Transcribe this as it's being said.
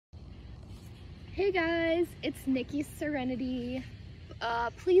Hey guys, it's Nikki Serenity.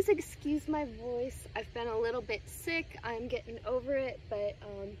 Please excuse my voice. I've been a little bit sick. I'm getting over it, but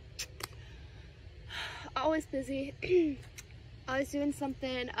always busy. Always doing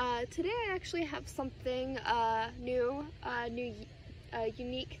something. Today I actually have something new,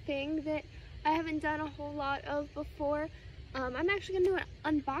 unique thing that I haven't done a whole lot of before. I'm actually gonna do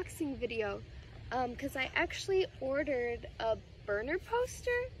an unboxing video because I actually ordered a burner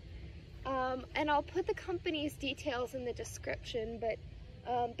poster. And I'll put the company's details in the description, but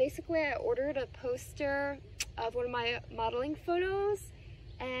basically I ordered a poster of one of my modeling photos,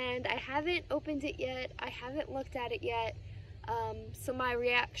 and I haven't opened it yet. I haven't looked at it yet, so my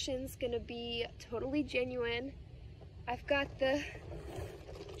reaction's gonna be totally genuine. I've got the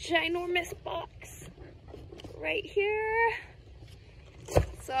ginormous box right here,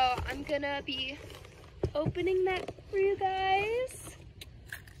 so I'm gonna be opening that for you guys.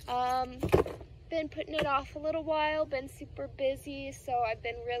 Been putting it off a little while, been super busy, so I've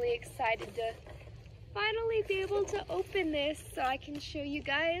been really excited to finally be able to open this so I can show you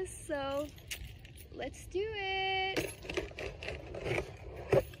guys. So let's do it.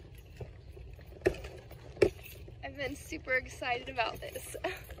 I've been super excited about this.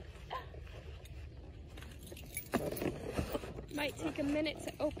 Might take a minute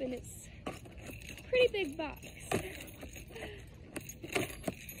to open. It's a pretty big box.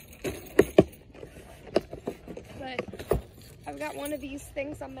 But I've got one of these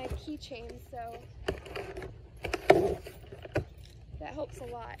things on my keychain, so that helps a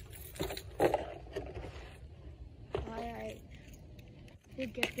lot. Alright, we'll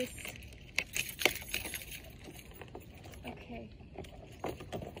get this. Okay,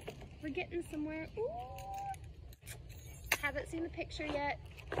 we're getting somewhere. Ooh. Haven't seen the picture yet.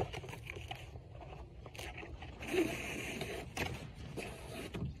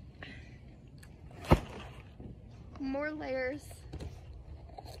 More layers.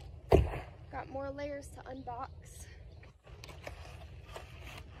 Got more layers to unbox.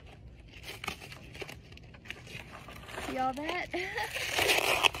 See all that?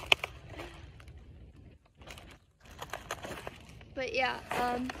 But yeah,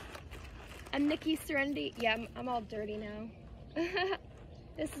 I'm Nikki Serenity. Yeah, I'm all dirty now.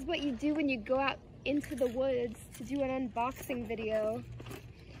 This is what you do when you go out into the woods to do an unboxing video.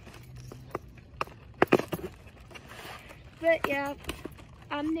 But yeah,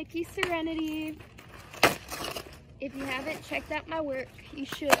 I'm Nikki Serenity. If you haven't checked out my work, you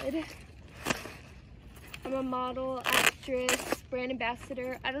should. I'm a model, actress, brand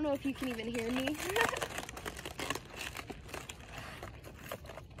ambassador. I don't know if you can even hear me.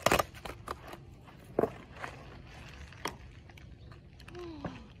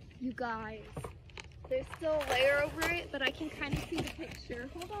 You guys, there's still a layer over it, but I can kind of see the picture.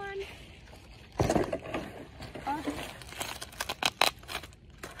 Hold on.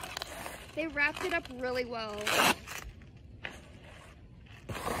 They wrapped it up really well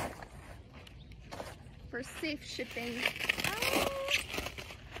for safe shipping. Oh.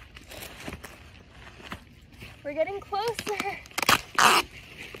 We're getting closer.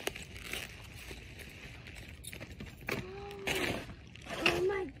 Oh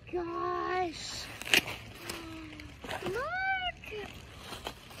my gosh. Look.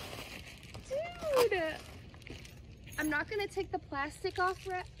 Dude. I'm not gonna take the plastic wrap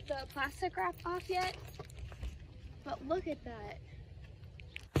off yet, but look at that.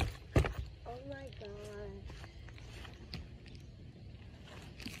 Oh my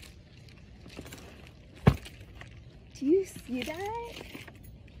gosh. Do you see that?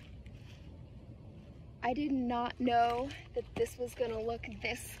 I did not know that this was gonna look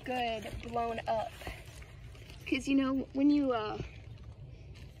this good blown up. Because you know, when you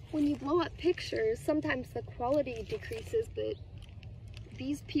blow up pictures, sometimes the quality decreases, but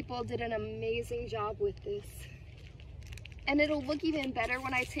these people did an amazing job with this. And it'll look even better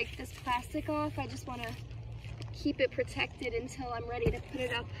when I take this plastic off. I just want to keep it protected until I'm ready to put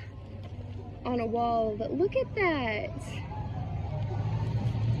it up on a wall. But look at that.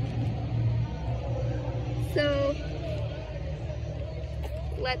 So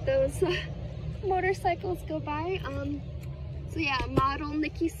let those motorcycles go by. So yeah, model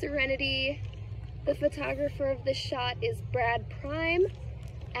Nikki Serenity. The photographer of this shot is Brad Prime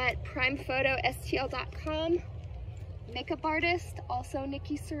at primephoto.stl.com. Makeup artist, also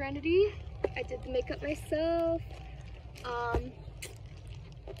Nikki Serenity. I did the makeup myself.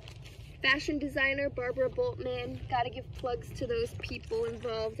 Fashion designer Barbara Bultman. Gotta give plugs to those people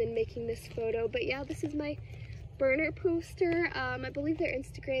involved in making this photo. But yeah, this is my burner poster. I believe their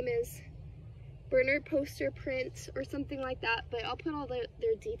Instagram is burner poster print or something like that, but I'll put all the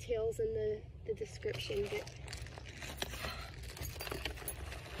their details in the description, but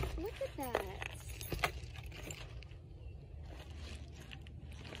look at that.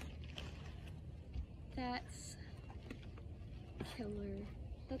 That's killer.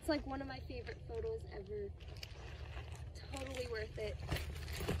 That's like one of my favorite photos ever. Totally worth it.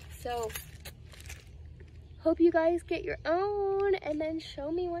 So, hope you guys get your own and then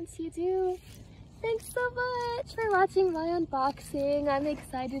show me once you do. Thanks so much for watching my unboxing. I'm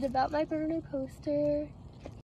excited about my burner coaster.